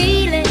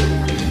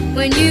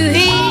when you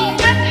hear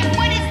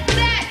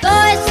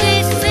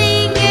voices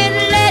singing,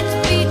 let's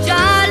be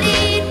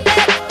jolly,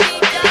 let's be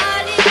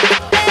jolly,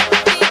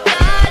 let's be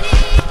jolly.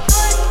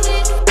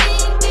 Voices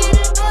singing,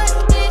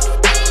 voices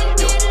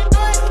singing,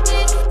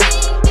 voices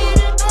singing,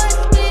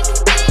 voices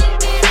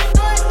singing,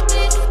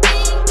 voices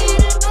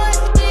singing,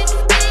 voices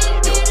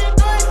singing,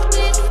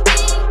 voices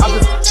singing. I'm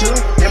just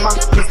chillin' in my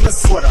Christmas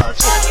sweater.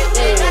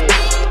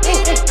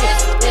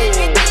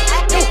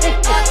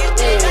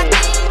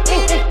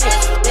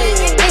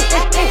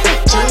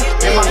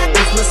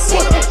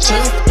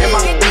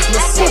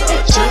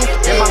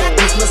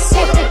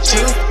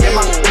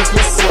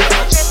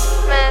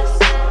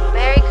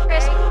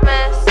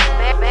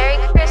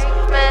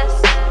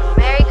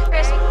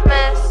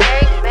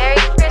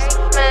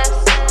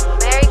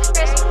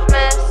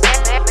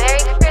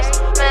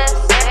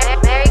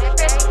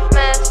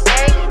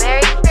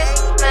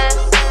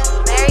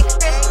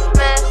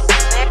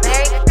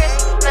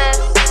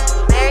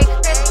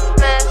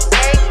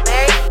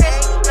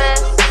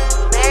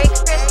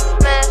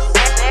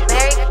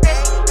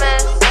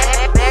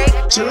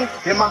 Chillin'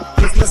 in my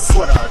Christmas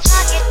sweater.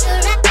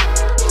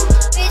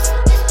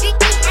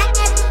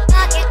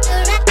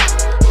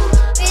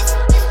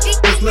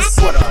 Christmas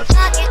sweater.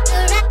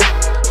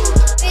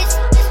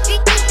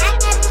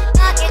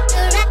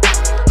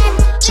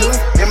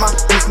 Chillin' in my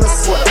Christmas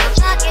sweater.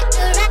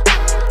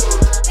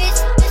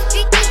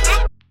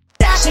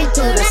 Dashing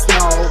through the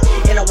snow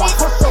in a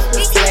one-horse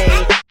open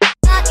sleigh.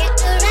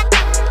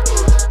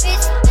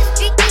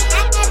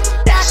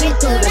 Dashing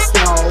through the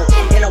snow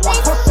in a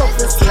one-horse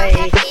open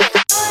sleigh.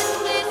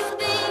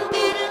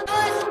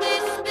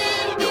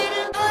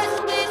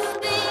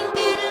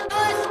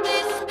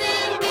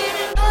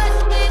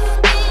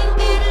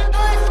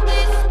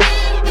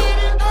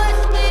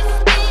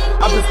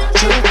 I'm just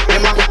chillin'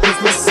 in my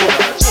Christmas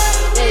sweater.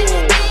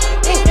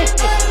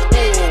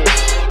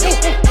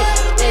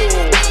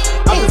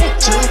 I'm just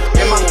chillin'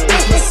 in my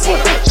Christmas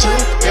sweater.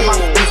 Chillin' in my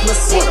Christmas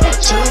sweater.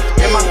 Chillin'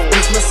 in my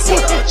Christmas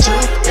sweater.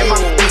 Chillin' in my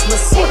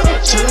Christmas sweater.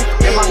 Chillin'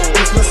 in my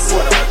Christmas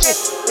sweater.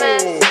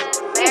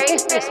 Merry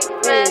Christmas,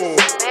 Merry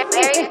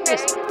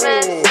Christmas,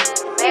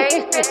 Merry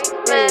Christmas,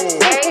 Merry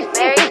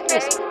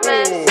Christmas, Merry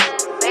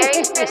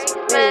Christmas,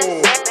 Merry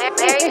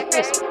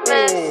Christmas,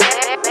 Merry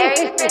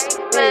Christmas, Merry Christmas,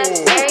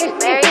 Merry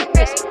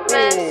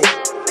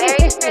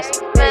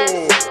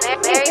Christmas, Merry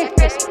Christmas,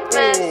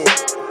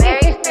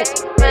 Merry Christmas, Merry Christmas,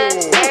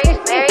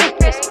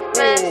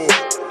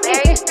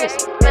 Merry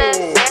Christmas,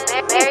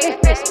 Merry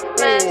Christmas,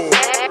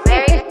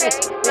 Merry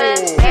Christmas,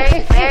 Merry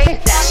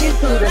Dashing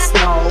through the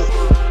snow,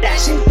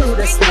 dashing through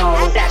the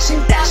snow,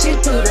 dashing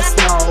through the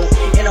snow.